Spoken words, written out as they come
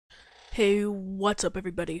Hey, what's up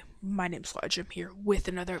everybody? My name's Lodge. I'm here with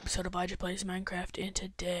another episode of Lodge Plays Minecraft, and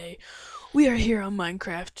today we are here on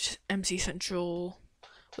Minecraft MC Central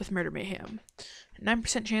with Murder Mayhem.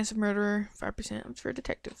 9% chance of murderer, 5% for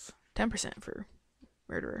detective, 10% for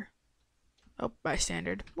murderer. Oh,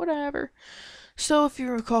 bystander. Whatever. So if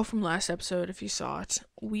you recall from last episode, if you saw it,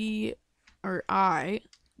 I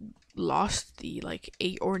lost the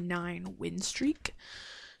 8 or 9 win streak.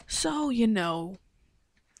 So,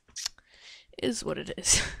 is what it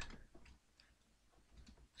is.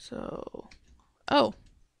 So, oh,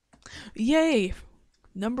 yay!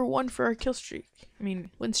 Number 1 for our kill streak.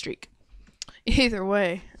 Win streak. Either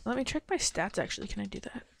way, let me check my stats actually. Can I do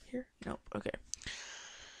that here? Nope. Okay.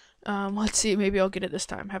 Let's see. Maybe I'll get it this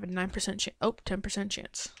time. Have a 9% chance. Oh, 10%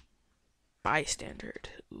 chance. Bystander.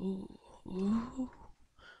 Ooh. Ooh.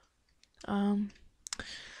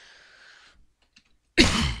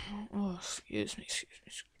 Oh, excuse me.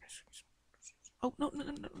 Oh, no.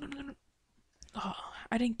 Oh,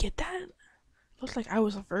 I didn't get that? Looks like I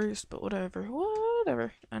was the first, but whatever.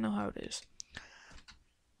 Whatever. I know how it is.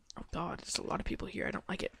 Oh god, there's a lot of people here. I don't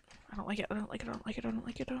like it. I don't like it. I don't like it. I don't like it. I don't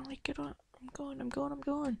like it. I don't like it. I'm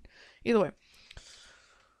going. Either way.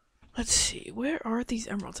 Let's see. Where are these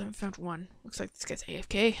emeralds? I haven't found one. Looks like this guy's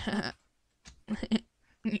AFK.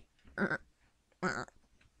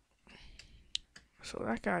 So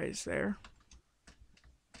that guy is there.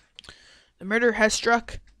 The murder has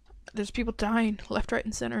struck. There's people dying left, right,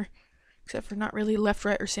 and center. Except for not really left,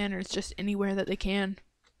 right, or center. It's just anywhere that they can.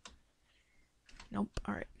 Nope.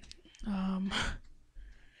 Alright.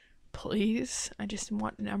 Please. I just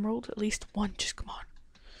want an emerald. At least one. Just come on.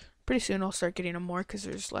 Pretty soon I'll start getting them more because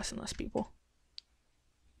there's less and less people.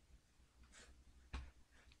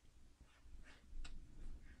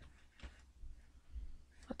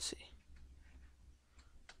 Let's see.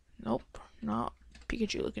 Nope. Not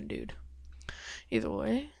Pikachu looking dude. Either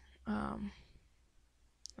way.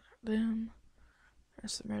 Them.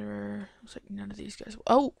 That's the murderer. Looks like none of these guys.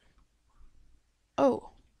 Oh! Oh!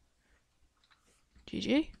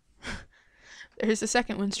 GG. There's the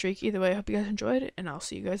second win streak. Either way, I hope you guys enjoyed it, and I'll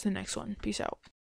see you guys in the next one. Peace out.